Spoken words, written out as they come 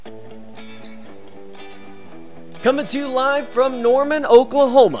Coming to you live from Norman,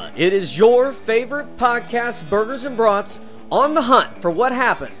 Oklahoma. It is your favorite podcast, Burgers and Brats, on the hunt for what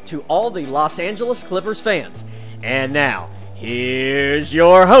happened to all the Los Angeles Clippers fans. And now, here's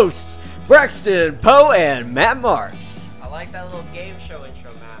your hosts, Braxton Poe and Matt Marks. I like that little game show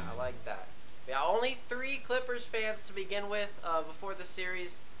intro, Matt. I like that. Yeah, only 3 Clippers fans to begin with before the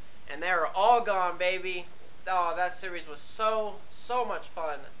series, and they are all gone, baby. Oh, that series was so much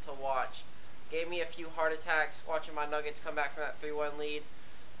fun to watch. Gave me a few heart attacks watching my Nuggets come back from that 3-1 lead.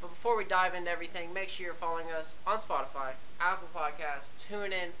 But before we dive into everything, make sure you're following us on Spotify, Apple Podcasts,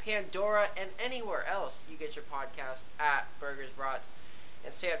 TuneIn, Pandora, and anywhere else you get your podcast at Burgers Brats.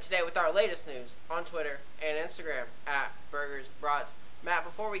 And stay up to date with our latest news on Twitter and Instagram at Burgers Brats. Matt,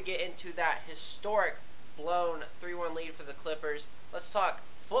 before we get into that historic blown 3-1 lead for the Clippers, let's talk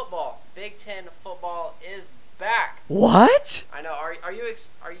football. Big Ten football is back. What? I know. Are you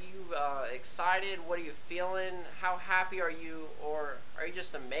excited? What are you feeling? How happy are you, or are you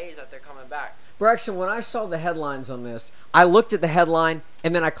just amazed that they're coming back? Braxton, when I saw the headlines on this, I looked at the headline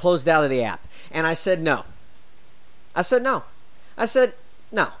and then I closed out of the app and I said no. I said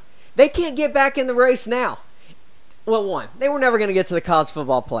no. They can't get back in the race now. Well, one, they were never going to get to the college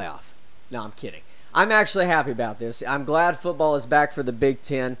football playoff. No, I'm kidding. I'm actually happy about this. I'm glad football is back for the Big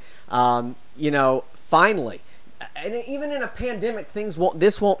Ten. Finally. And even in a pandemic,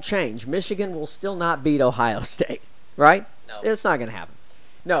 this won't change. Michigan will still not beat Ohio State, right? No. It's not going to happen.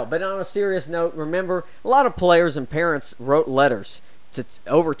 No, but on a serious note, remember, a lot of players and parents wrote letters to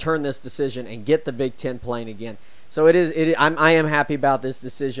overturn this decision and get the Big Ten playing again. So I am happy about this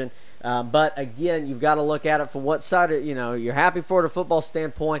decision. But again, you've got to look at it from what side, you're happy for it a football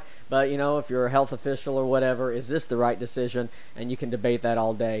standpoint, but, if you're a health official or whatever, is this the right decision? And you can debate that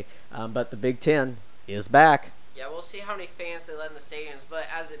all day. But the Big Ten is back. Yeah, we'll see how many fans they let in the stadiums. But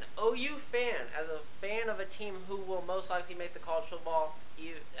as an OU fan, as a fan of a team who will most likely make the college football,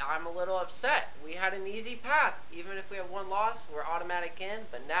 I'm a little upset. We had an easy path. Even if we have one loss, we're automatic in.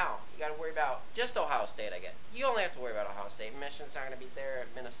 But now, you got to worry about just Ohio State, I guess. You only have to worry about Ohio State. Michigan's not going to be there.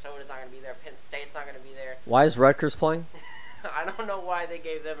 Minnesota's not going to be there. Penn State's not going to be there. Why is Rutgers playing? I don't know why they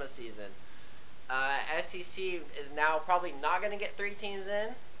gave them a season. SEC is now probably not going to get 3 teams in.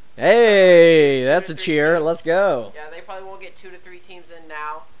 Hey, that's a cheer. Teams. Let's go. Yeah, they probably won't get 2 to 3 teams in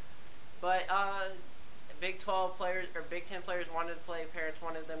now. But Big 12 players or Big 10 players wanted to play. Parents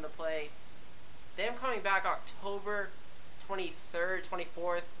wanted them to play. Them coming back October 23rd,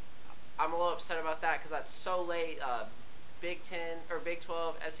 24th. I'm a little upset about that because that's so late. Big 10 or Big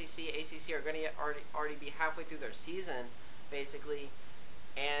 12, SEC, ACC are going to already be halfway through their season, basically.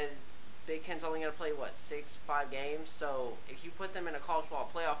 And Big Ten's only going to play, 5 games? So if you put them in a college football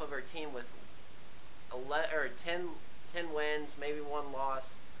playoff over a team with 10 wins, maybe 1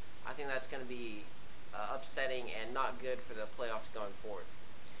 loss, I think that's going to be upsetting and not good for the playoffs going forward.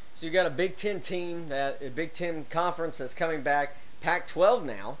 So you got a Big Ten team, a Big Ten conference that's coming back. Pac-12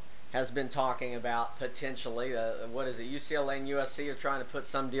 now has been talking about potentially, UCLA and USC are trying to put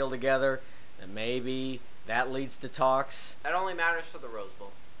some deal together, and maybe that leads to talks. That only matters for the Rose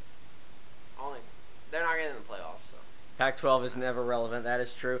Bowl. They're not getting in the playoffs, so. Pac-12 is never relevant. That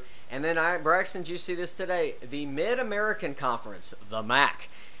is true. And then, Braxton, did you see this today? The Mid-American Conference, the MAC,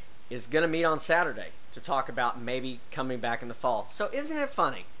 is going to meet on Saturday to talk about maybe coming back in the fall. So isn't it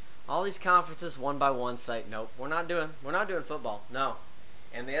funny? All these conferences, one by one, say, nope, we're not doing football. No.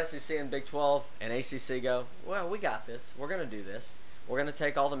 And the SEC and Big 12 and ACC go, well, we got this. We're going to do this. We're going to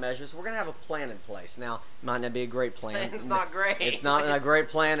take all the measures. We're going to have a plan in place. Now, it might not be a great plan. It's not great. It's not a great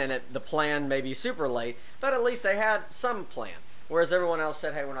plan, and the plan may be super late, but at least they had some plan, whereas everyone else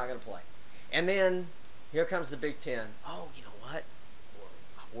said, hey, we're not going to play. And then here comes the Big Ten. Oh, you know what?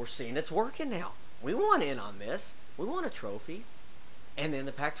 We're seeing it's working now. We want in on this. We want a trophy. And then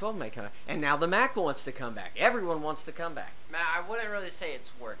the Pac-12 may come back. And now the MAC wants to come back. Everyone wants to come back. Matt, I wouldn't really say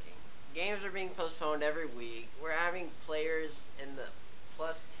it's working. Games are being postponed every week. We're having players in the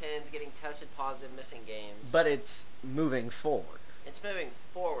 +10s getting tested positive, missing games. But it's moving forward. It's moving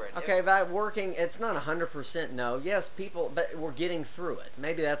forward. Okay, by working, it's not 100% no. Yes, people, but we're getting through it.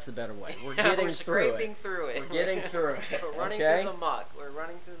 Maybe that's the better way. We're getting through it. We're scraping through it. We're getting through it. We're running through the muck. We're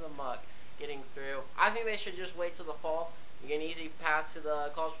running through the muck, getting through. I think they should just wait till the fall. You get an easy path to the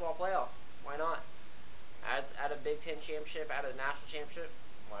college football playoff. Why not? Add a Big Ten championship, add a national championship.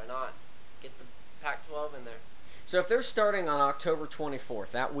 Why not? Get the Pac-12 in there. So if they're starting on October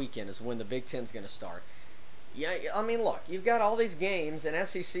 24th, that weekend is when the Big Ten's going to start. Yeah, I mean, look, you've got all these games, and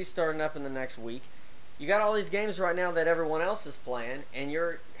SEC starting up in the next week. You got all these games right now that everyone else is playing, and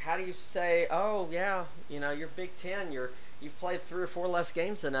how do you say, oh, yeah, you're Big Ten, you're you've played 3 or 4 less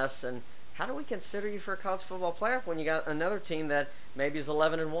games than us, and how do we consider you for a college football playoff when you got another team that maybe is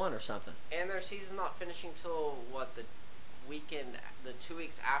 11-1 or something? And their season's not finishing till the weekend, the 2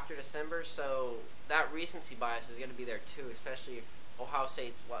 weeks after December. So that recency bias is going to be there too, especially if Ohio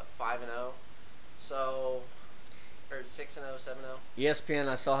State's 5-0, so or 6-0, 7-0. ESPN,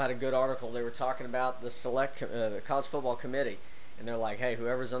 I saw, had a good article. They were talking about the college football committee, and they're like, hey,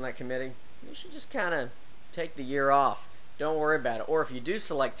 whoever's on that committee, you should just kind of take the year off. Don't worry about it. Or if you do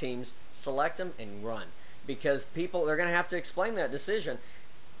select teams, select them and run. Because people, they're going to have to explain that decision.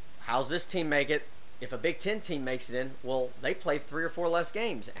 How's this team make it? If a Big Ten team makes it in, well, they play 3 or 4 less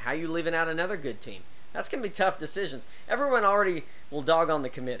games. How you leaving out another good team? That's going to be tough decisions. Everyone already will dog on the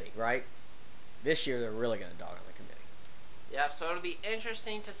committee, right? This year, they're really going to dog on the committee. Yeah, so it'll be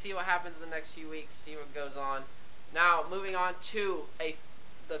interesting to see what happens in the next few weeks, see what goes on. Now, moving on to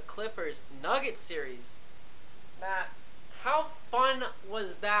the Clippers-Nuggets series. Matt, how fun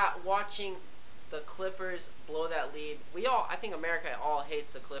was that watching the Clippers blow that lead? I think America all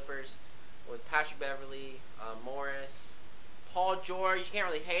hates the Clippers with Patrick Beverly, Morris, Paul George. You can't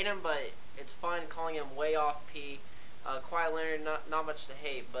really hate him, but it's fun calling him way off P. Kawhi Leonard, not much to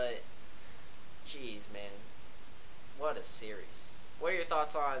hate, but jeez, man, what a series. What are your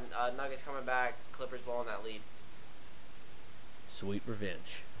thoughts on Nuggets coming back, Clippers blowing that lead? Sweet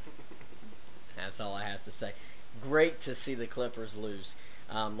revenge. That's all I have to say. Great to see the Clippers lose.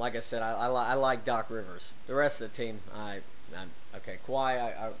 Like I said, I like Doc Rivers. The rest of the team, I'm okay.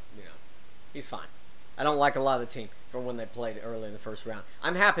 Kawhi, he's fine. I don't like a lot of the team from when they played early in the first round.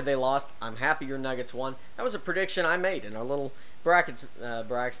 I'm happy they lost. I'm happy your Nuggets won. That was a prediction I made in our little brackets,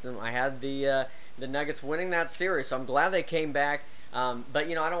 Braxton. I had the Nuggets winning that series, so I'm glad they came back. But,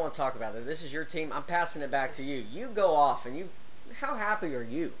 I don't want to talk about it. This is your team. I'm passing it back to you. You go off, and how happy are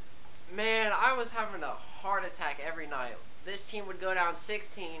you? Man, I was having a heart attack every night. This team would go down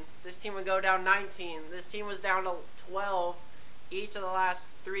 16. This team would go down 19. This team was down to 12 each of the last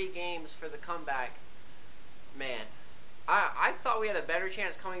 3 games for the comeback. Man, I thought we had a better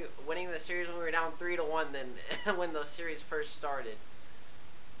chance winning the series when we were down 3-1 than when the series first started.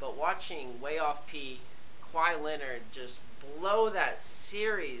 But watching way off P, Kawhi Leonard just blow that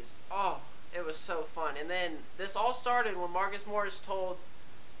series, it was so fun. And then this all started when Marcus Morris told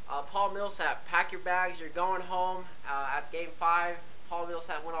Paul Millsap, pack your bags, you're going home. At Game 5, Paul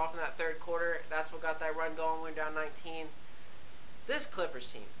Millsap went off in that third quarter. That's what got that run going. We were down 19. This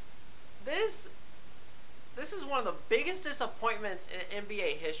Clippers team, this is one of the biggest disappointments in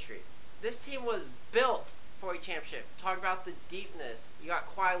NBA history. This team was built for a championship. Talk about the deepness. You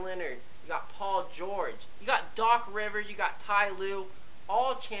got Kawhi Leonard. You got Paul George. You got Doc Rivers. You got Ty Lue.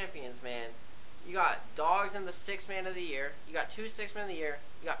 All champions, man. You got Dogs in the 6th Man of the Year. You got 2 6th Men of the Year.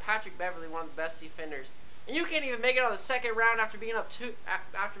 You got Patrick Beverly, one of the best defenders. And you can't even make it on the second round after being up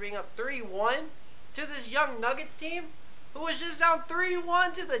 3-1 to this young Nuggets team who was just down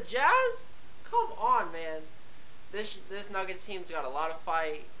 3-1 to the Jazz? Come on, man. This Nuggets team's got a lot of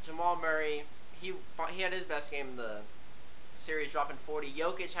fight. Jamal Murray, he had his best game in the series, dropping 40.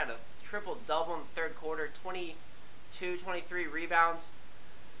 Jokic had a triple-double in the third quarter, 22, 23 rebounds.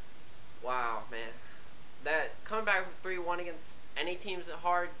 Wow, man. That coming back from 3-1 against any team's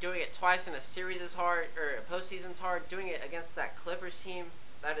hard. Doing it twice in a series is hard, or a postseason's hard. Doing it against that Clippers team,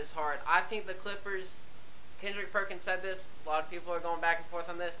 that is hard. I think the Clippers, Kendrick Perkins said this. A lot of people are going back and forth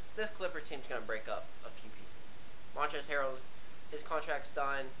on this. This Clippers team's going to break up a few pieces. Montrezl Harrell, his contract's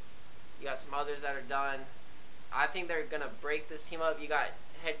done. You got some others that are done. I think they're going to break this team up. You got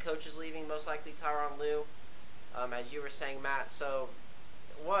head coaches leaving, most likely Tyronn Lue, as you were saying, Matt. So,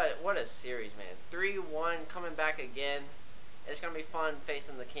 what a series, man. 3-1 coming back again. It's going to be fun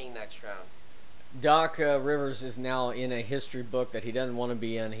facing the King next round. Doc Rivers is now in a history book that he doesn't want to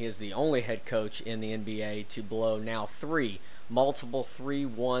be in. He is the only head coach in the NBA to blow now 3 multiple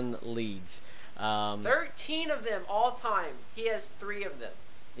 3-1 leads. 13 of them all time. He has 3 of them.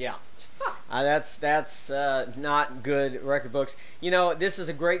 Yeah. That's not good record books. This is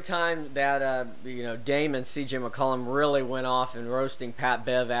a great time that Dame and C.J. McCollum really went off and roasting Pat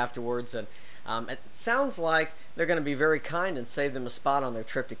Bev afterwards, and it sounds like they're going to be very kind and save them a spot on their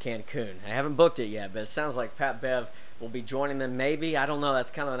trip to Cancun. I haven't booked it yet, but it sounds like Pat Bev will be joining them. Maybe, I don't know.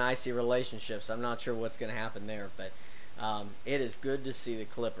 That's kind of an icy relationship, so I'm not sure what's going to happen there. But it is good to see the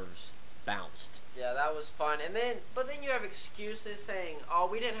Clippers bounced. Yeah, that was fun. But then you have excuses saying, "Oh,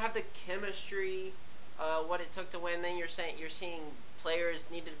 we didn't have the chemistry, what it took to win." Then you're seeing players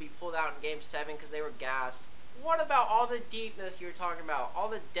needed to be pulled out in Game 7 because they were gassed. What about all the deepness you were talking about, all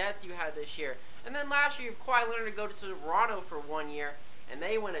the depth you had this year? And then last year, you've Kawhi Leonard to go to Toronto for 1 year, and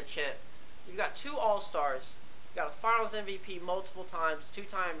they win a chip. You've got 2 All-Stars. You got a Finals MVP multiple times,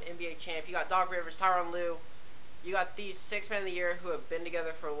 2-time NBA champ. You got Doc Rivers, Tyronn Lue. You got these 6 men of the year who have been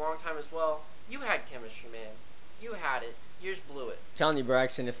together for a long time as well. You had chemistry, man. You had it. You just blew it. I'm telling you,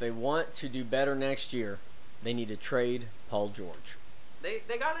 Braxton, if they want to do better next year, they need to trade Paul George. They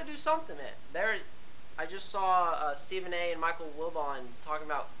got to do something, man. I just saw Stephen A. and Michael Wilbon talking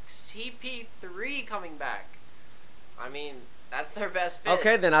about CP3 coming back. I mean, that's their best fit.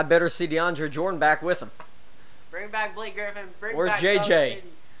 Okay, then I better see DeAndre Jordan back with him. Bring back Blake Griffin. Where's back JJ? City.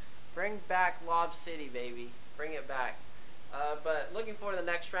 Bring back Lob City, baby. Bring it back. But looking forward to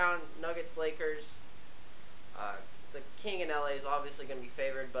the next round, Nuggets, Lakers. The King in LA is obviously going to be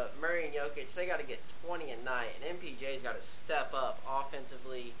favored, but Murray and Jokic, they got to get 20 a night, and MPJ's got to step up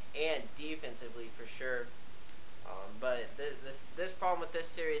offensively and defensively for sure. But this problem with this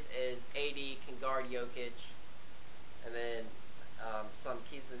series is AD can guard Jokic, and then some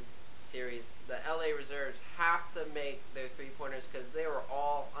keys to the series. The LA reserves have to make their 3-pointers because they were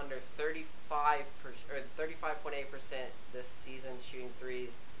all under 35% or 35.8% this season shooting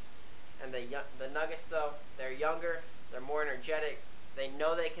threes. And the Nuggets, though, they're younger, they're more energetic, they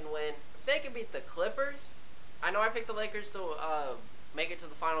know they can win. If they can beat the Clippers, I know I picked the Lakers to make it to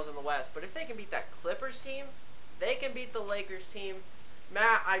the finals in the West, but if they can beat that Clippers team, they can beat the Lakers team.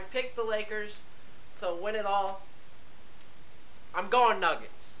 Matt, I picked the Lakers to win it all. I'm going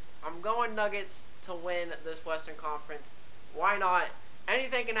Nuggets. I'm going Nuggets to win this Western Conference. Why not?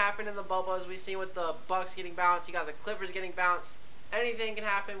 Anything can happen in the bubble, as we've seen with the Bucks getting bounced. You got the Clippers getting bounced. Anything can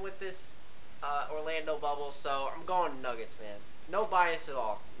happen with this Orlando bubble, so I'm going Nuggets, man. No bias at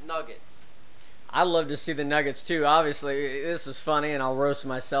all. Nuggets. I'd love to see the Nuggets, too. Obviously, this is funny, and I'll roast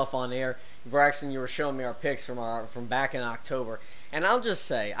myself on air. Braxton, you were showing me our picks from back in October. And I'll just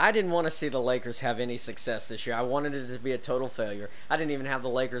say, I didn't want to see the Lakers have any success this year. I wanted it to be a total failure. I didn't even have the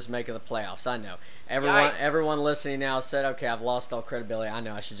Lakers making the playoffs. I know. Everyone listening now said, okay, I've lost all credibility. I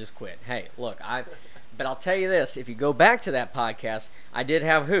know I should just quit. Hey, look, but I'll tell you this. If you go back to that podcast, I did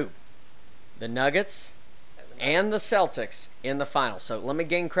have who? The Nuggets and the Celtics in the finals. So let me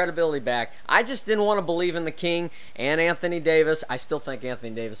gain credibility back. I just didn't want to believe in the King and Anthony Davis. I still think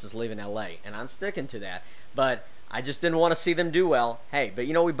Anthony Davis is leaving L.A., and I'm sticking to that. But I just didn't want to see them do well. Hey, but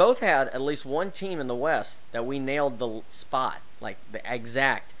we both had at least one team in the West that we nailed the spot, like the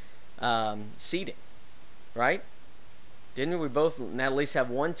exact seeding, right? Didn't we both at least have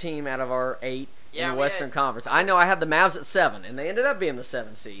one team out of our 8 in the Western Conference? I know I had the Mavs at 7, and they ended up being the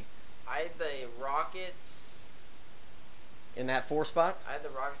 7 seed. I had the Rockets in that 4 spot. I had the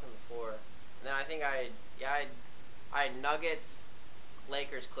Rockets in the 4, and then I think I had Nuggets,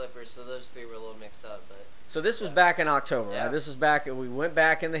 Lakers, Clippers. So those 3 were a little mixed up, but. So this was back in October, yeah. Right? This was back. We went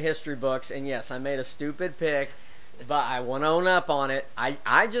back in the history books, and yes, I made a stupid pick, but I want to own up on it.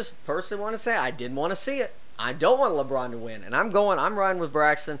 I just personally want to say I didn't want to see it. I don't want LeBron to win, and I'm riding with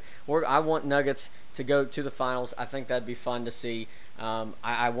Braxton. I want Nuggets to go to the finals. I think that'd be fun to see.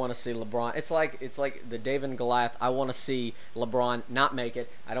 I want to see LeBron. It's like the David and Goliath. I want to see LeBron not make it.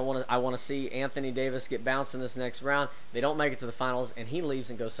 I want to see Anthony Davis get bounced in this next round. They don't make it to the finals, and he leaves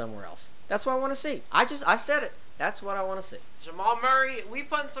and goes somewhere else. That's what I want to see. I said it. That's what I want to see. Jamal Murray, we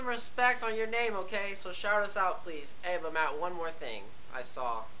put some respect on your name, okay? So shout us out, please. Hey, but Matt, one more thing I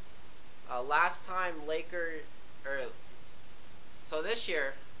saw. Last time so this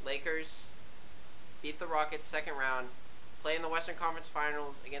year, Lakers beat the Rockets second round, play in the Western Conference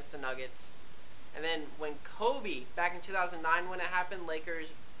Finals against the Nuggets. And then when Kobe, back in 2009 when it happened, Lakers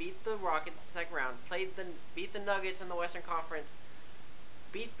beat the Rockets second round, beat the Nuggets in the Western Conference,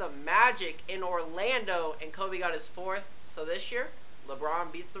 beat the Magic in Orlando, and Kobe got his 4th. So this year,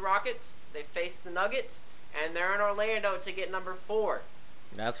 LeBron beats the Rockets, they face the Nuggets, and they're in Orlando to get number 4.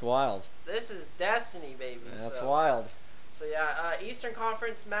 That's wild. This is destiny, baby. That's wild. So yeah, Eastern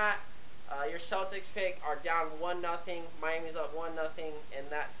Conference, Matt. Your Celtics pick are down 1-0. Miami's up 1-0 in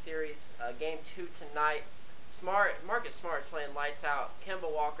that series. Game 2 tonight. Marcus Smart is playing lights out. Kemba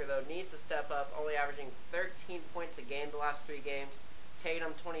Walker, though, needs to step up, only averaging 13 points a game the last 3 games.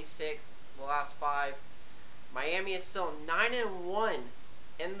 Tatum 26 the last 5. Miami is still 9-1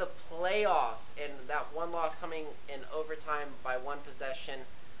 in the playoffs, and that one loss coming in overtime by 1 possession.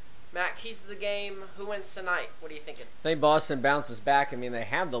 Matt, keys to the game. Who wins tonight? What are you thinking? I think Boston bounces back. I mean, they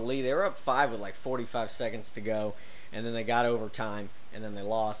had the lead. They were up 5 with like 45 seconds to go, and then they got overtime, and then they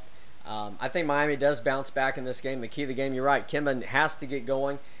lost. I think Miami does bounce back in this game. The key to the game, you're right. Kemba has to get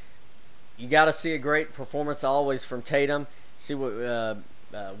going. You got to see a great performance always from Tatum. See what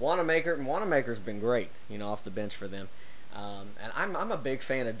Wanamaker's been great, off the bench for them. And I'm a big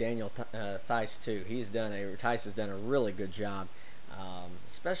fan of Daniel Theis too. Theis has done a really good job.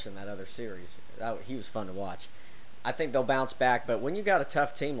 Especially in that other series. He was fun to watch. I think they'll bounce back. But when you got a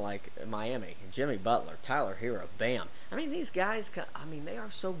tough team like Miami, Jimmy Butler, Tyler Hero, Bam. I mean, these guys, they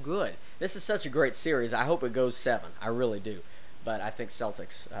are so good. This is such a great series. I hope it goes 7. I really do. But I think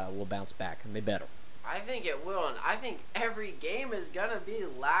Celtics will bounce back, and they better. I think it will, and I think every game is going to be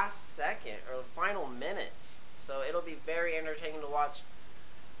last second or the final minutes. So it'll be very entertaining to watch.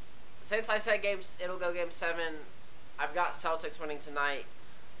 Since I said it'll go game 7, I've got Celtics winning tonight.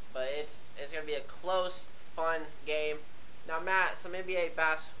 But it's going to be a close, fun game. Now, Matt, some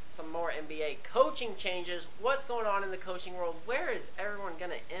more NBA coaching changes. What's going on in the coaching world? Where is everyone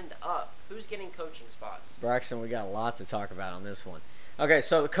going to end up? Who's getting coaching spots? Braxton, we got a lot to talk about on this one. Okay,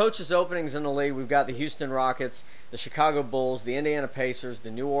 so the coaches' openings in the league, we've got the Houston Rockets, the Chicago Bulls, the Indiana Pacers, the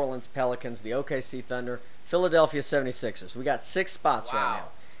New Orleans Pelicans, the OKC Thunder, Philadelphia 76ers. We got 6 spots right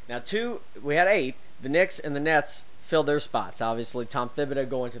now. Now, we had 8. The Knicks and the Nets filled their spots. Obviously, Tom Thibodeau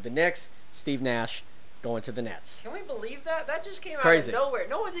going to the Knicks, Steve Nash going to the Nets. Can we believe that? That just came out crazy. of nowhere.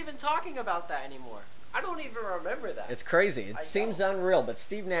 No one's even talking about that anymore. I don't even remember that. It's crazy. It seems unreal, but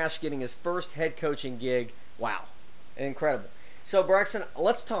Steve Nash getting his first head coaching gig, wow, incredible. So, Braxton,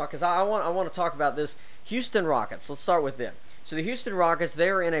 let's talk, because I want to talk about this. Houston Rockets, let's start with them. So the Houston Rockets,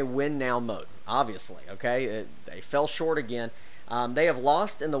 they're in a win-now mode, obviously, okay? They fell short again. They have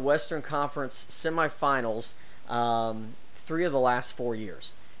lost in the Western Conference semifinals 3 of the last 4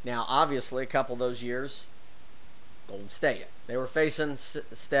 years. Now, obviously, a couple of those years, Golden State. They were facing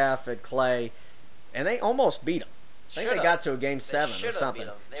Steph and Clay, and they almost beat them. I think they got to a Game 7 or something.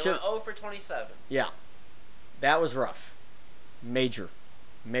 They went 0 for 27. Yeah, that was rough. Majorly.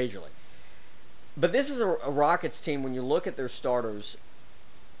 But this is a Rockets team, when you look at their starters,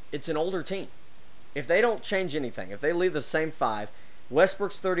 it's an older team. If they don't change anything, if they leave the same 5,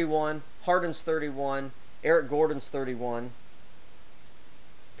 Westbrook's 31, Harden's 31, Eric Gordon's 31,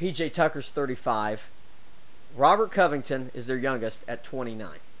 PJ Tucker's 35, Robert Covington is their youngest at 29.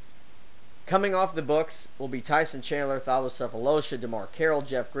 Coming off the books will be Tyson Chandler, Thabo Sefolosha, DeMar Carroll,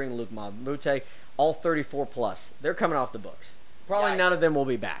 Jeff Green, Luke Mabute, all 34 plus. They're coming off the books. Probably none of them will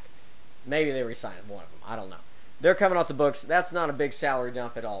be back. Maybe they resign one of them. I don't know. They're coming off the books. That's not a big salary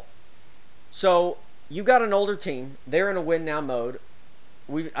dump at all. So you got an older team. They're in a win-now mode.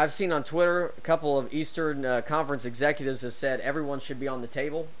 I've seen on Twitter a couple of Eastern Conference executives have said everyone should be on the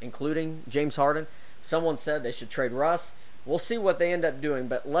table, including James Harden. Someone said they should trade Russ. We'll see what they end up doing,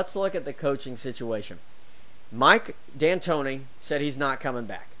 but let's look at the coaching situation. Mike D'Antoni said he's not coming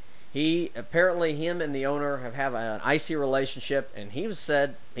back. Apparently him and the owner have an icy relationship, and he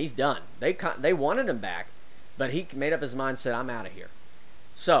said he's done. They wanted him back, but he made up his mind and said, I'm out of here.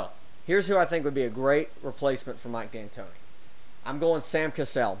 So here's who I think would be a great replacement for Mike D'Antoni. I'm going Sam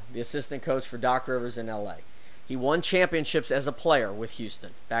Cassell, the assistant coach for Doc Rivers in L.A. He won championships as a player with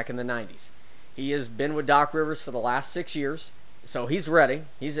Houston back in the 90s. He has been with Doc Rivers for the last 6 years, so he's ready.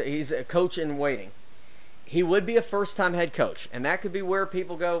 He's a coach in waiting. He would be a first-time head coach, and that could be where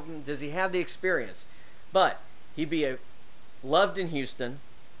people go, does he have the experience? But he'd be loved in Houston.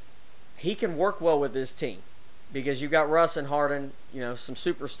 He can work well with this team because you've got Russ and Harden, some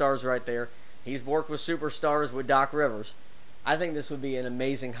superstars right there. He's worked with superstars with Doc Rivers. I think this would be an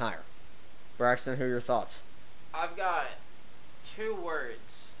amazing hire. Braxton, who are your thoughts? I've got 2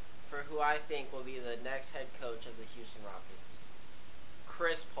 words for who I think will be the next head coach of the Houston Rockets.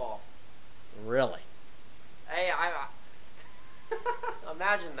 Chris Paul. Really? Hey,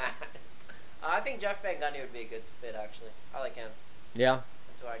 imagine that. I think Jeff Van Gundy would be a good fit, actually. I like him. Yeah.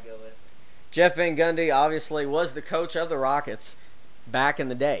 That's who I'd go with. Jeff Van Gundy obviously was the coach of the Rockets back in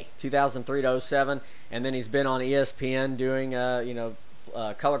the day, 2003 to 07, and then he's been on ESPN doing,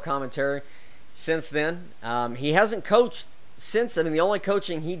 color commentary since then. He hasn't coached since. The only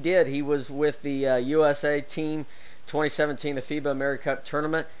coaching he did, he was with the USA team 2017, the FIBA America Cup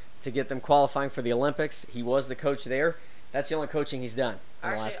tournament, to get them qualifying for the Olympics. He was the coach there. That's the only coaching he's done in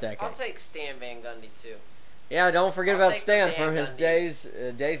the last decade. I'll take Stan Van Gundy, too. Yeah, don't forget about Stan from his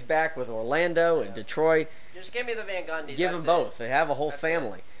days back with Orlando and Detroit. Just give me the Van Gundys. Give them both. They have a whole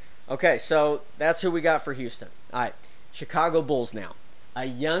family. Okay, so that's who we got for Houston. All right, Chicago Bulls now. A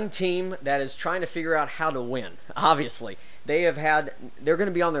young team that is trying to figure out how to win. Obviously, they're going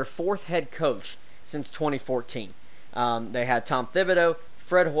to be on their 4th head coach since 2014. They had Tom Thibodeau,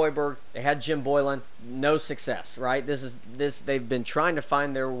 Fred Hoiberg, they had Jim Boylan, no success, right? They've been trying to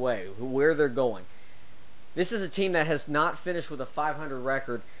find their way, where they're going. This is a team that has not finished with a 500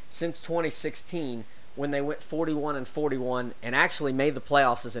 record since 2016 when they went 41-41 and actually made the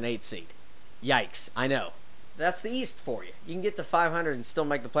playoffs as an 8 seed. Yikes, I know. That's the East for you. You can get to 500 and still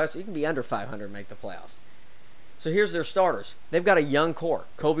make the playoffs. You can be under 500 and make the playoffs. So here's their starters. They've got a young core.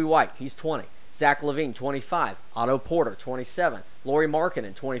 Kobe White, he's 20. Zach LaVine, 25. Otto Porter, 27. Lauri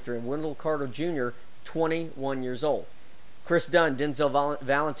Markkanen, 23. And Wendell Carter Jr., 21 years old. Chris Dunn, Denzel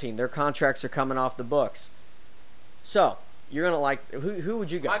Valentine, their contracts are coming off the books. So, you're going to like, who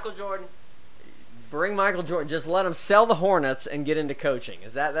would you go? Michael Jordan. Bring Michael Jordan. Just let him sell the Hornets and get into coaching.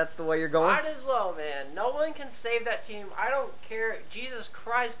 That's the way you're going? Might as well, man. No one can save that team. I don't care. Jesus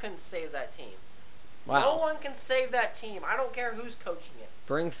Christ couldn't save that team. Wow. No one can save that team. I don't care who's coaching it.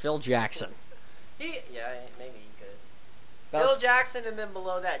 Bring Phil Jackson. Maybe he could. Phil Jackson, and then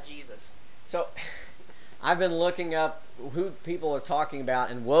below that, Jesus. So, I've been looking up who people are talking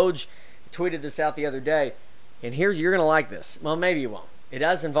about, and Woj tweeted this out the other day, and you're going to like this. Well, maybe you won't. It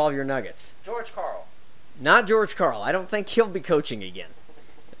does involve your Nuggets. George Karl. Not George Karl. I don't think he'll be coaching again.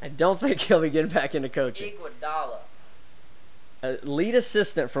 I don't think he'll be getting back into coaching. Iguodala. Lead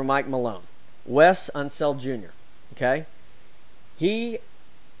assistant for Mike Malone, Wes Unseld Jr. Okay?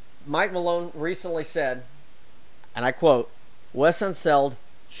 Mike Malone recently said, and I quote, Wes Unseld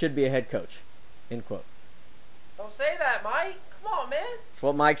should be a head coach. End quote. Don't say that, Mike. Come on, man. That's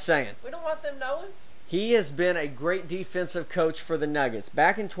what Mike's saying. We don't want them knowing. He has been a great defensive coach for the Nuggets.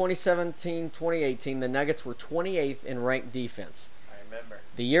 Back in 2017-2018, the Nuggets were 28th in ranked defense. I remember.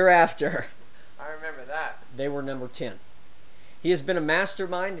 The year after, I remember that. They were number 10. He has been a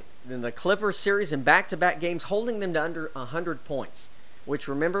mastermind in the Clippers series and back-to-back games, holding them to under 100 points. Which,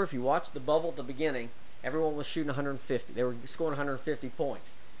 remember, if you watched the bubble at the beginning, everyone was shooting 150. They were scoring 150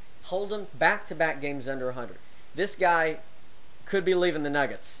 points. Hold them back-to-back games under 100. This guy could be leaving the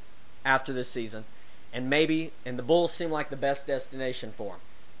Nuggets after this season. And the Bulls seem like the best destination for him.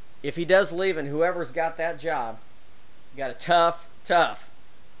 If he does leave, and whoever's got that job, got a tough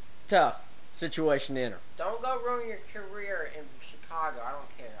situation to enter. Don't go ruin your career in Chicago. I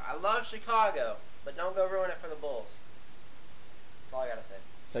don't care. I love Chicago, but don't go ruin it for the Bulls. That's all I gotta say.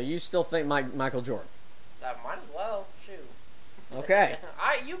 So you still think Michael Jordan? Might as well. Shoot. Okay.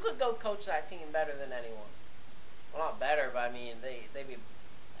 You could go coach that team better than anyone. Well, not better, but I mean they be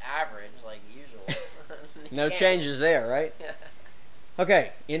average like usual. No changes there, right?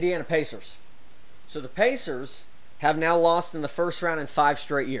 Okay, Indiana Pacers. So the Pacers have now lost in the first round in 5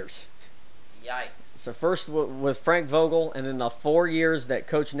 straight years. Yikes. So first with Frank Vogel, and then the 4 years that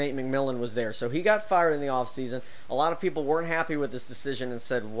Coach Nate McMillan was there. So he got fired in the offseason. A lot of people weren't happy with this decision and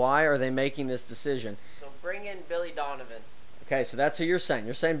said, why are they making this decision? So bring in Billy Donovan. Okay, so that's who you're saying.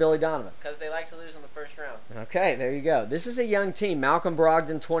 You're saying Billy Donovan. Because they like to lose in the first round. Okay, there you go. This is a young team. Malcolm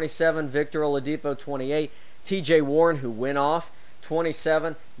Brogdon, 27. Victor Oladipo, 28. T.J. Warren, who went off,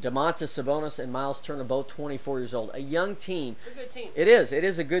 27. Domantas Sabonis and Miles Turner, both 24 years old. A young team. It's a good team. It is. It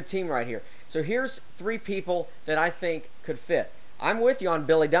is a good team right here. So here's 3 people that I think could fit. I'm with you on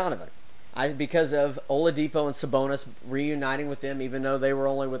Billy Donovan. Because of Oladipo and Sabonis reuniting with them, even though they were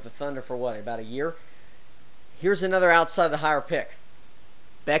only with the Thunder for, about a year? Here's another outside the hire pick.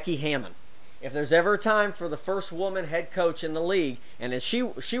 Becky Hammon. If there's ever a time for the first woman head coach in the league, and she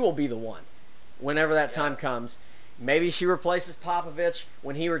will be the one whenever that time comes. Maybe she replaces Popovich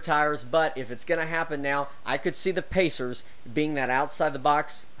when he retires, but if it's going to happen now, I could see the Pacers being that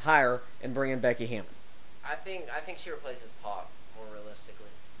outside-the-box hire and bringing Becky Hammon. I think she replaces Pop, more realistically.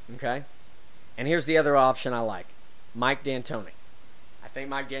 Okay. And here's the other option I like. Mike D'Antoni. I think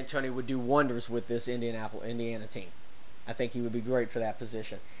Mike D'Antoni would do wonders with this Indiana team. I think he would be great for that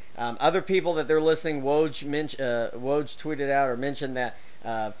position. Other people that they're listening, Woj tweeted out or mentioned that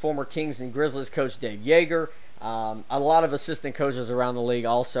former Kings and Grizzlies coach Dave Yeager. A lot of assistant coaches around the league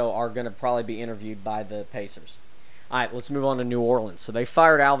also are going to probably be interviewed by the Pacers. All right, let's move on to New Orleans. So they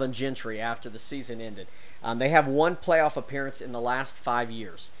fired Alvin Gentry after the season ended. They have 1 playoff appearance in the last 5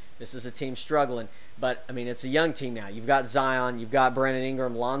 years. This is a team struggling, but, it's a young team now. You've got Zion, you've got Brandon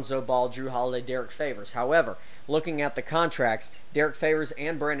Ingram, Lonzo Ball, Drew Holiday, Derek Favors. However, looking at the contracts, Derek Favors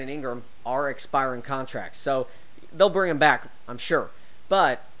and Brandon Ingram are expiring contracts. So they'll bring them back, I'm sure.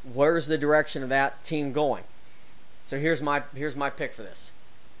 But where's the direction of that team going? So here's my pick for this.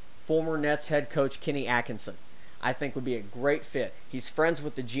 Former Nets head coach Kenny Atkinson. I think would be a great fit. He's friends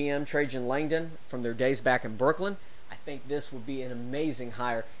with the GM Trajan Langdon from their days back in Brooklyn. I think this would be an amazing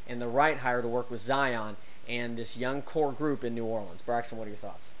hire and the right hire to work with Zion and this young core group in New Orleans. Braxton, what are your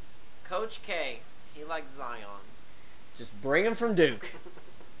thoughts? Coach K, he likes Zion. Just bring him from Duke.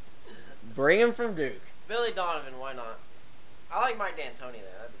 Bring him from Duke. Billy Donovan, why not? I like Mike D'Antoni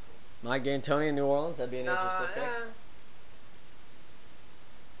there. That'd be cool. Mike D'Antoni in New Orleans? That'd be an interesting pick.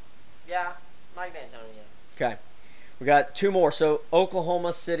 Yeah, Mike D'Antoni, yeah. Okay. We got 2 more. So,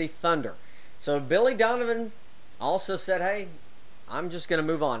 Oklahoma City Thunder. So, Billy Donovan also said, hey, I'm just going to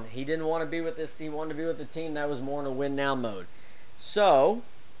move on. He didn't want to be with this. He wanted to be with the team that was more in a win-now mode. So,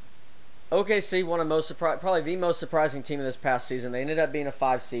 OKC, one of probably the most surprising team of this past season. They ended up being a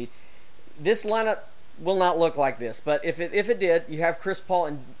 5 seed. This lineup will not look like this, but if it did, you have Chris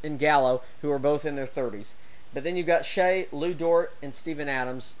Paul and Gallo, who are both in their 30s. But then you've got Shea, Lou Dort, and Steven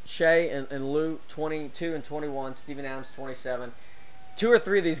Adams. Shea and Lou, 22 and 21. Steven Adams, 27. 2 or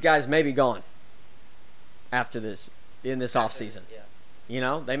 3 of these guys may be gone after this, in this offseason. Yeah. You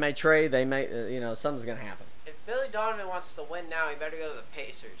know, they may trade. They may, something's going to happen. If Billy Donovan wants to win now, he better go to the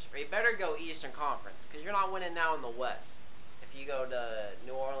Pacers. Or he better go Eastern Conference, because you're not winning now in the West. If you go to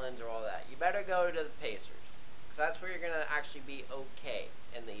New Orleans or all that, you better go to the Pacers, because that's where you're going to actually be okay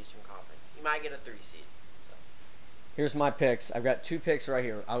in the Eastern Conference. You might get a 3 seed. So. Here's my picks. I've got 2 picks right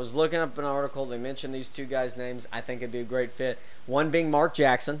here. I was looking up an article. They mentioned these 2 guys' names. I think it'd be a great fit. One being Mark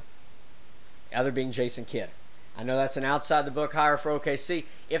Jackson, the other being Jason Kidd. I know that's an outside-the-book hire for OKC.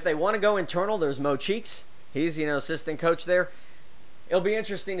 If they want to go internal, there's Mo Cheeks. He's, assistant coach there. It'll be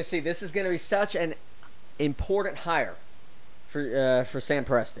interesting to see. This is going to be such an important hire for Sam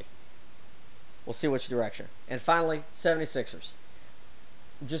Presti. We'll see which direction. And finally, 76ers.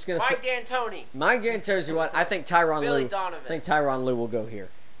 I'm just going to Mike D'Antoni. Mike D'Antoni's what I think Tyronn Billy Lue. Donovan. I think Tyronn Lue will go here.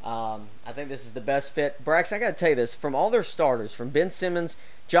 I think this is the best fit. Brax, I got to tell you this. From all their starters, from Ben Simmons,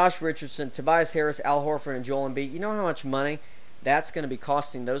 Josh Richardson, Tobias Harris, Al Horford, and Joel Embiid, you know how much money that's going to be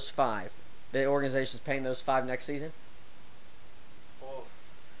costing those 5? The organization's paying those 5 next season? Oh.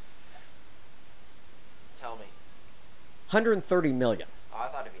 Tell me. $130 million. Oh, I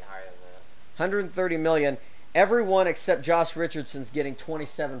thought it'd be higher than that. $130 million. Everyone except Josh Richardson's getting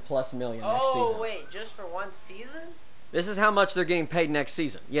 $27+ million next season. Oh, wait, just for one season? This is how much they're getting paid next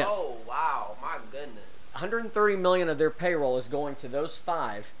season. Yes. Oh, wow. My goodness. $130 million of their payroll is going to those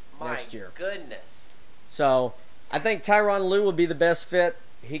 5 next year. My goodness. So, I think Tyronn Lue will be the best fit.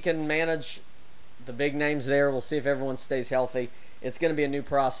 He can manage the big names there. We'll see if everyone stays healthy. It's going to be a new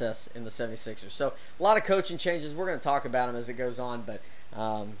process in the 76ers. So, a lot of coaching changes. We're going to talk about them as it goes on, but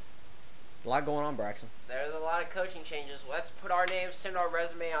a lot going on, Braxton. There's a lot of coaching changes. Let's put our names, send our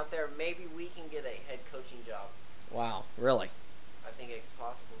resume out there. Maybe we can get a head coaching job. Wow, really? I think it's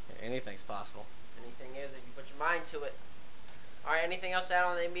possible. Anything's possible. Anything is if you put your mind to it. All right, anything else to add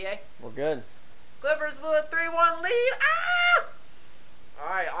on the NBA? We're good. Clippers blew a 3-1 lead. Ah! All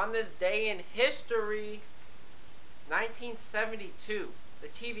right, on this day in history, 1972, the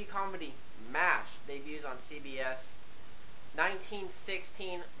TV comedy MASH debuts on CBS.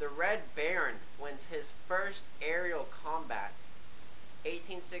 1916, the Red Baron wins his first aerial combat.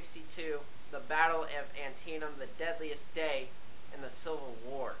 1862, the Battle of Antietam, the deadliest day in the Civil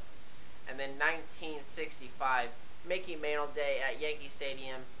War. And then 1965, Mickey Mantle Day at Yankee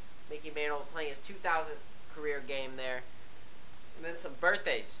Stadium. Mickey Mantle playing his 2000th career game there. And then some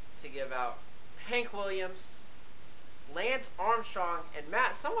birthdays to give out. Hank Williams, Lance Armstrong, and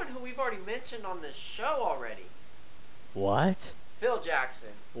Matt, someone who we've already mentioned on this show already. What? Phil Jackson.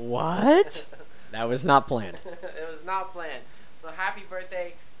 What? That was not planned. It was not planned. So happy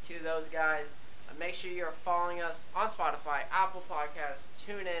birthday to those guys. Make sure you're following us on Spotify, Apple Podcasts,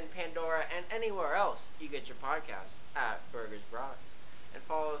 TuneIn, Pandora, and anywhere else you get your podcasts at Burgers Brats. And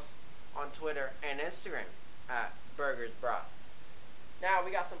follow us on Twitter and Instagram at Burgers Brats. Now,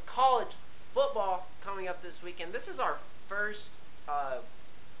 we got some college football coming up this weekend. This is our first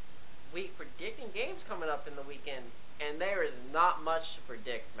week predicting games coming up in the weekend. And there is not much to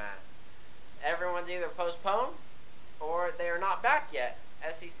predict, Matt. Everyone's either postponed or they are not back yet.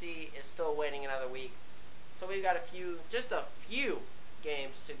 SEC is still waiting another week. So we've got just a few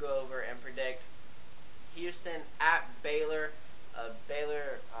games to go over and predict. Houston at Baylor.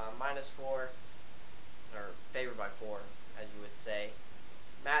 Baylor -4, or favored by 4, as you would say.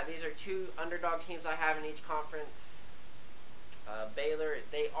 Matt, these are 2 underdog teams I have in each conference. Baylor,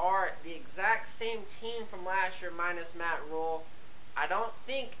 they are the exact same team from last year minus Matt Rule. I don't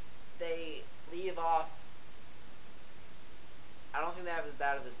think they have as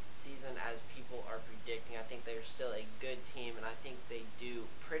bad of a season as people are predicting. I think they're still a good team, and I think they do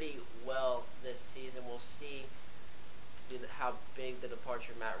pretty well this season. We'll see how big the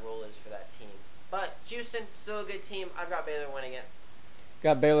departure of Matt Rule is for that team. But Houston, still a good team. I've got Baylor winning it.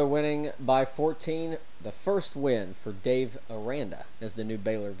 Got Baylor winning by 14. The first win for Dave Aranda as the new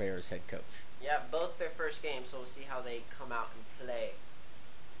Baylor Bears head coach. Yeah, both their first games, so we'll see how they come out and play.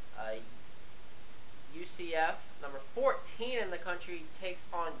 UCF, number 14 in the country, takes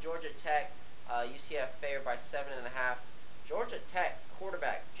on Georgia Tech. UCF favored by 7.5. Georgia Tech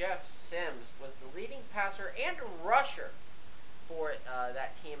quarterback Jeff Sims was the leading passer and rusher for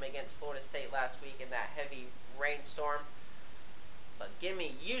that team against Florida State last week in that heavy rainstorm. But give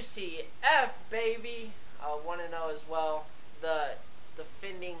me UCF, baby. 1-0 as well. The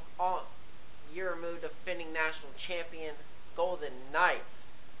defending year removed, defending national champion Golden Knights.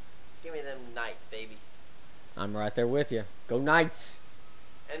 Give me them Knights, baby. I'm right there with you. Go Knights.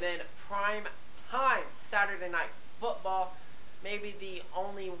 And then prime time Saturday night football. Maybe the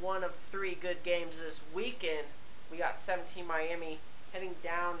only one of 3 good games this weekend. We got 17 Miami heading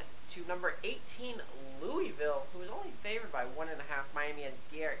down to number 18 Louisville, who is only favored by 1.5. Miami and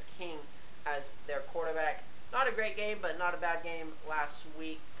Derek King as their quarterback. Not a great game, but not a bad game last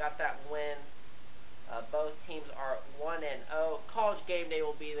week. Got that win. Both teams are 1-0. College game day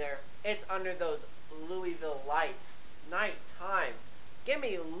will be there. It's under those Louisville lights. Night time. Give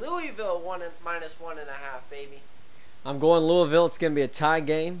me Louisville -1.5, baby. I'm going Louisville. It's going to be a tie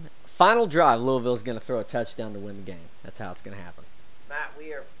game. Final drive, Louisville's going to throw a touchdown to win the game. That's how it's going to happen. Matt,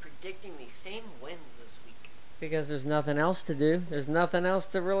 we are predicting the same wins this week. Because there's nothing else to do. There's nothing else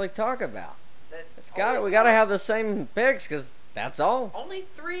to really talk about. We got to have the same picks because that's all. Only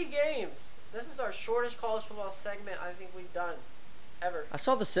 3 games. This is our shortest college football segment I think we've done ever. I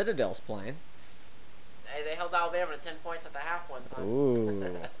saw the Citadels playing. Hey, they held Alabama to 10 points at the half one time.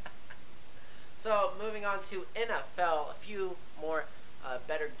 Ooh. So, moving on to NFL. A few more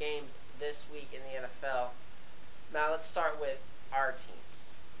better games this week in the NFL. Now, let's start with our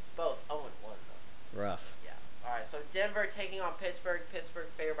teams. Both 0-1, though. Rough. Yeah. All right, so Denver taking on Pittsburgh. Pittsburgh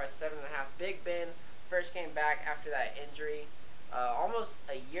favored by 7.5. Big Ben, first game back after that injury. Almost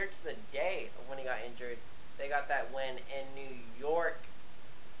a year to the day of when he got injured. They got that win in New York.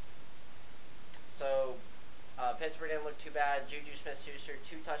 So, Pittsburgh didn't look too bad. Juju Smith-Schuster,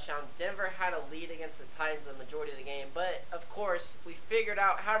 2 touchdowns. Denver had a lead against the Titans the majority of the game. But, of course, we figured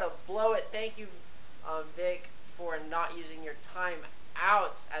out how to blow it. Thank you, Vic, for not using your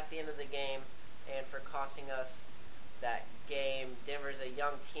timeouts at the end of the game and for costing us that game. Denver's a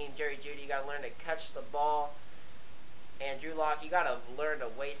young team. Jerry Jeudy, you got to learn to catch the ball. And Drew Lock, you got to learn to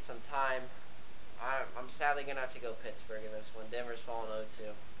waste some time. I'm sadly going to have to go Pittsburgh in this one. Denver's falling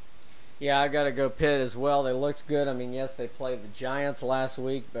 0-2. Yeah, I got to go Pitt as well. They looked good. I mean, yes, they played the Giants last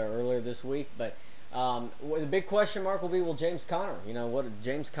week, or earlier this week. But the big question mark will be, will James Conner? You know,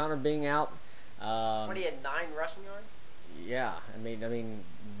 James Conner being out. What, he had 9 rushing yards? Yeah, I mean,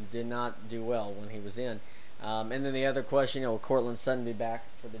 did not do well when he was in. And then the other question, will Cortland Sutton be back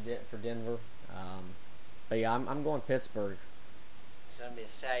for Denver? But yeah, I'm going Pittsburgh. It's going to be a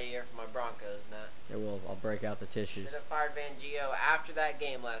sad year for my Broncos, Matt. It will. I'll break out the tissues. Should have fired Van Gio after that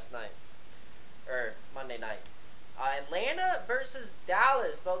game last night. Or Monday night. Atlanta versus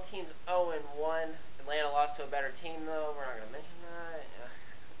Dallas. Both teams 0-1. Atlanta lost to a better team, though. We're not going to mention that.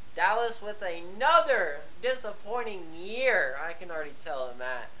 Dallas with another disappointing year. I can already tell it,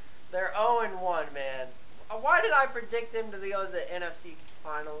 Matt. They're 0-1, man. Why did I predict them to go to the NFC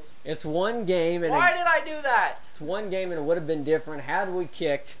Finals? It's one game. Why did I do that? It's one game, and it would have been different had we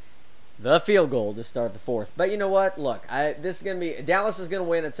kicked the field goal to start the fourth. But you know what? Look, this is going to be – Dallas is going to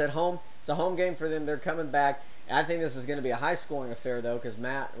win. It's at home. It's a home game for them. They're coming back. I think this is going to be a high-scoring affair, though, because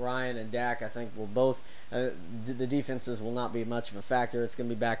Matt, Ryan, and Dak, I think, will both the defenses will not be much of a factor. It's going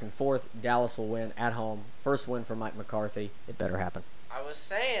to be back and forth. Dallas will win at home. First win for Mike McCarthy. It better happen. I was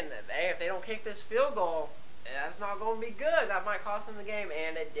saying that, hey, if they don't kick this field goal, that's not going to be good. That might cost them the game,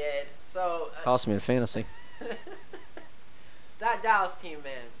 and it did. So cost me in fantasy. That Dallas team,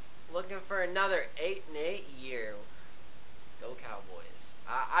 man, looking for another 8-8 year. Go Cowboys.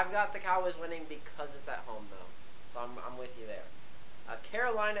 I've got the Cowboys winning because it's at home, though. So I'm with you there.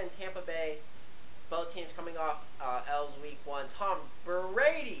 Carolina and Tampa Bay, both teams coming off L's week 1. Tom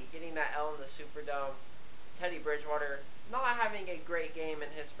Brady getting that L in the Superdome. Teddy Bridgewater not having a great game in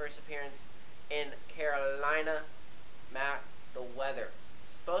his first appearance in Carolina. Matt, the weather.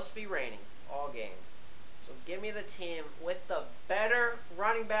 It's supposed to be raining all game. So give me the team with the better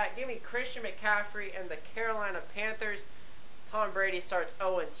running back. Give me Christian McCaffrey and the Carolina Panthers. Tom Brady starts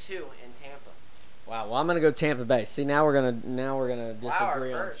 0-2 in Tampa. Wow. Well, I'm going to go Tampa Bay. See, now we're gonna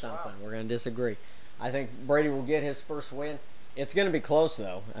disagree on something. Wow. We're going to disagree. I think Brady will get his first win. It's going to be close,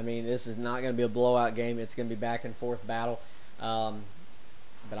 though. I mean, this is not going to be a blowout game. It's going to be back and forth battle.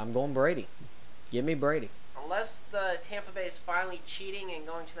 But I'm going Brady. Give me Brady. Unless the Tampa Bay is finally cheating and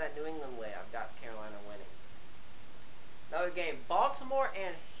going to that New England way, I've got Carolina winning. Another game, Baltimore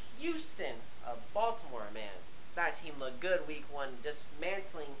and Houston. Baltimore, man. That team looked good week 1,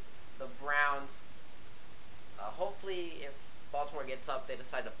 dismantling the Browns. Hopefully, if Baltimore gets up, they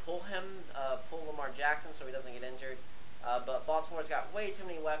decide to pull Lamar Jackson so he doesn't get injured. But Baltimore's got way too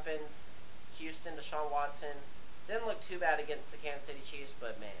many weapons. Houston, Deshaun Watson, didn't look too bad against the Kansas City Chiefs,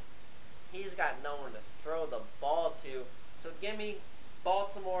 but man, he's got no one to throw the ball to. So give me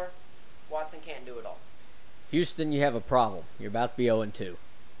Baltimore. Watson can't do it all. Houston, you have a problem. You're about to be 0-2.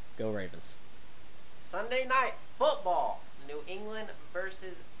 Go Ravens. Sunday night football. New England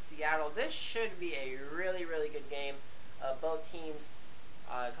versus Seattle. This should be a really, really good game. Both teams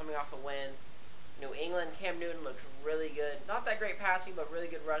coming off a win. New England, Cam Newton looks really good. Not that great passing, but really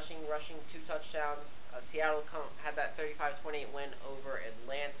good rushing 2 touchdowns. Seattle had that 35-28 win over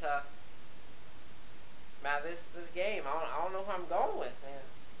Atlanta. Man, this game, I don't know who I'm going with, man.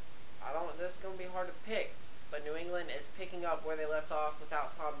 This is going to be hard to pick. But New England is picking up where they left off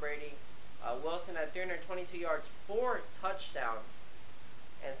without Tom Brady. Wilson had 322 yards, 4 touchdowns.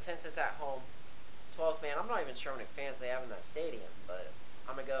 And since it's at home, 12th man, I'm not even sure how many fans they have in that stadium, but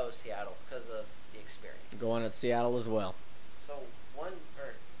I'm going to go Seattle because of the experience. Going at Seattle as well. So,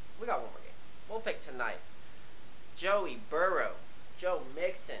 we got one more game. We'll pick tonight. Joey Burrow, Joe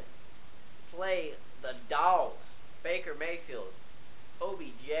Mixon play the Dogs, Baker Mayfield,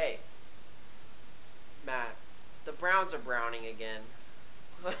 OBJ. Matt, the Browns are browning again.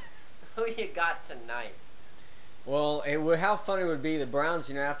 Who you got tonight? Well, how funny would be the Browns,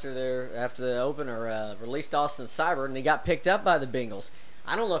 after the opener released Austin Seibert, and he got picked up by the Bengals.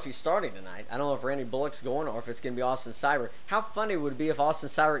 I don't know if he's starting tonight. I don't know if Randy Bullock's going or if it's going to be Austin Seibert. How funny would it be if Austin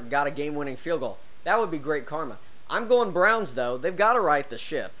Seibert got a game-winning field goal? That would be great karma. I'm going Browns, though. They've got to right the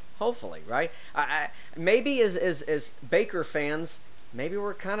ship, hopefully, right? Maybe as Baker fans, maybe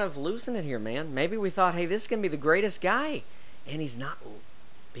we're kind of losing it here, man. Maybe we thought, hey, this is going to be the greatest guy, and he's not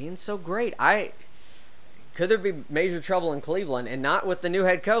being so great. Could there be major trouble in Cleveland, and not with the new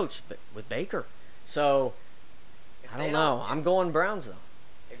head coach, but with Baker? So, I don't know. I'm going Browns, though.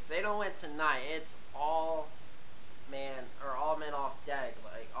 If they don't win tonight, it's all men off deck,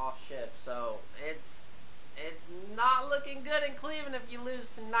 like off shift. So it's not looking good in Cleveland if you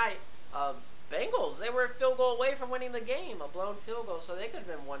lose tonight. Bengals, they were a field goal away from winning the game, a blown field goal, so they could have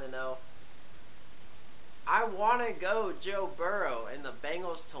been 1-0. I want to go Joe Burrow and the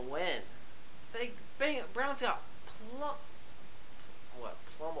Bengals to win. Browns got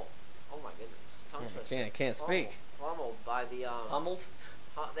plummeled. Oh my goodness, tongue twister. Can't speak. Plummeled by the Humbled.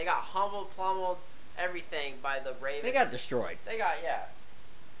 They got plummeled, everything by the Ravens. They got destroyed. They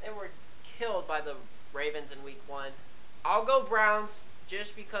were killed by the Ravens in week 1. I'll go Browns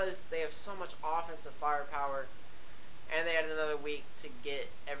just because they have so much offensive firepower, and they had another week to get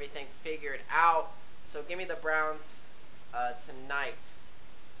everything figured out. So give me the Browns tonight.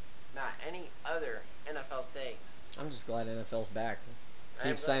 Not any other NFL things. I'm just glad NFL's back.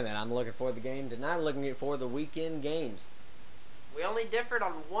 Keep saying that. I'm looking forward to the game tonight. I'm looking for the weekend games. We only differed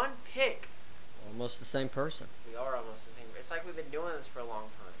on one pick. Almost the same person. We are almost the same. It's like we've been doing this for a long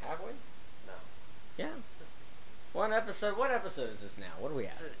time. Have we? No. Yeah. One episode. What episode is this now? What do we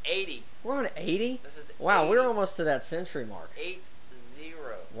have? This is 80. We're on 80? This is 80. Wow, we're almost to that century mark. 80.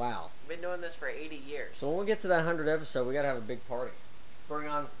 Wow. We've been doing this for 80 years. So when we get to that 100th episode, we got to have a big party. We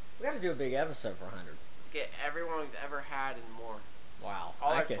got to do a big episode for 100. Let's get everyone we've ever had and more. Wow.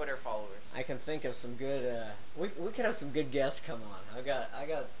 All our Twitter followers. I can think of some good, we could have some good guests come on.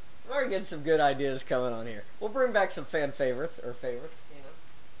 We're getting some good ideas coming on here. We'll bring back some fan favorites, I'm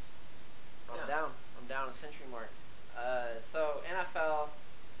down a century mark. So NFL,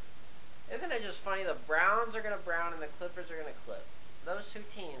 isn't it just funny? The Browns are going to brown and the Clippers are going to clip. Those two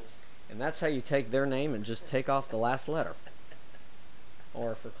teams. And that's how you take their name and just take off the last letter.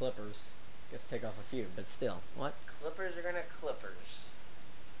 Or for Clippers, I guess take off a few, but still. What? Clippers are going to Clippers.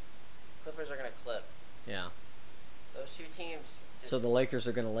 Clippers are going to clip. Yeah. Those two teams. So the Lakers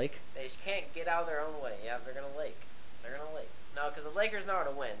are going to lake? They can't get out of their own way. Yeah, they're going to lake. No, because the Lakers know how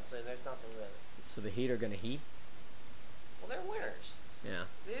to win, so there's nothing really. So the Heat are going to heat? Well, they're winners. Yeah.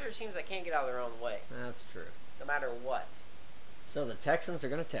 These are teams that can't get out of their own way. That's true. No matter what. So the Texans are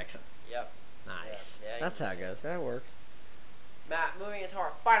going to Texan. Yep. Nice. Yeah, that's how it goes. That works. Matt, moving into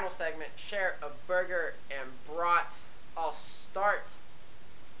our final segment, share a burger and brat. I'll start.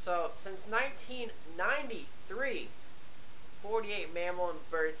 So, since 1993, 48 mammal and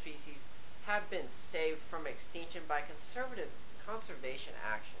bird species have been saved from extinction by conservative conservation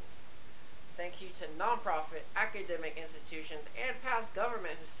actions. Thank you to nonprofit, academic institutions, and past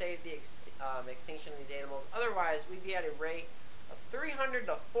government who saved the extinction of these animals. Otherwise, we'd be at a rate of 300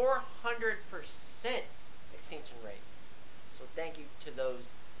 to 400% extinction rate. So thank you to those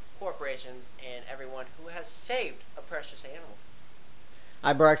corporations and everyone who has saved a precious animal.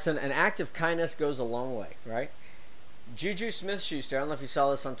 Hi, Braxton. An act of kindness goes a long way, right? Juju Smith-Schuster, I don't know if you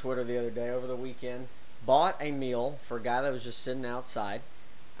saw this on Twitter the other day, over the weekend, bought a meal for a guy that was just sitting outside.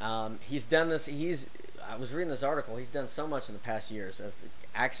 He's done this. I was reading this article. He's done so much in the past years of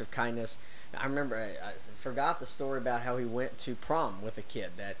acts of kindness. I remember, I forgot the story about how he went to prom with a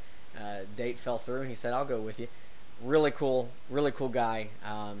kid. That date fell through, and he said, "I'll go with you." Really cool guy.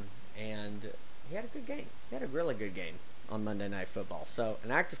 And he had a good game. He had a really good game on Monday Night Football. So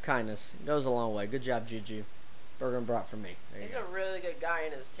an act of kindness goes a long way. Good job, Juju. Burger and brought from me. He's a really good guy,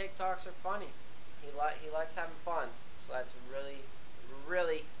 and his TikToks are funny. He likes having fun, so that's really,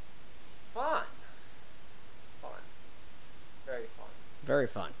 really fun. Very fun. Very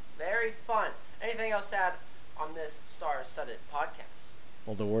fun. Very fun. Anything else to add on this star-studded podcast?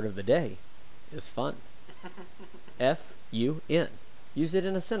 Well, the word of the day is fun. F-U-N. Use it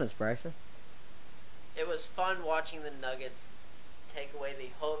in a sentence, Braxton. It was fun watching the Nuggets take away the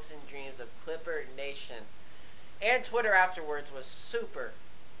hopes and dreams of Clipper Nation. And Twitter afterwards was super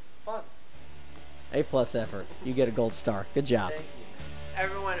fun. A+ effort. You get a gold star. Good job. Thank you.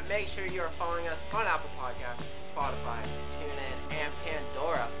 Everyone, make sure you are following us on Apple Podcasts, Spotify, TuneIn, and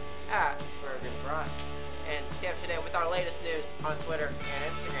Pandora at Burger and Brat. And stay up to date with our latest news on Twitter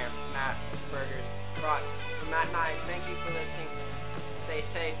and Instagram, Matt Burgers Brats. From Matt and I, thank you for listening. Stay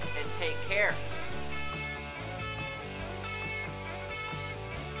safe and take care.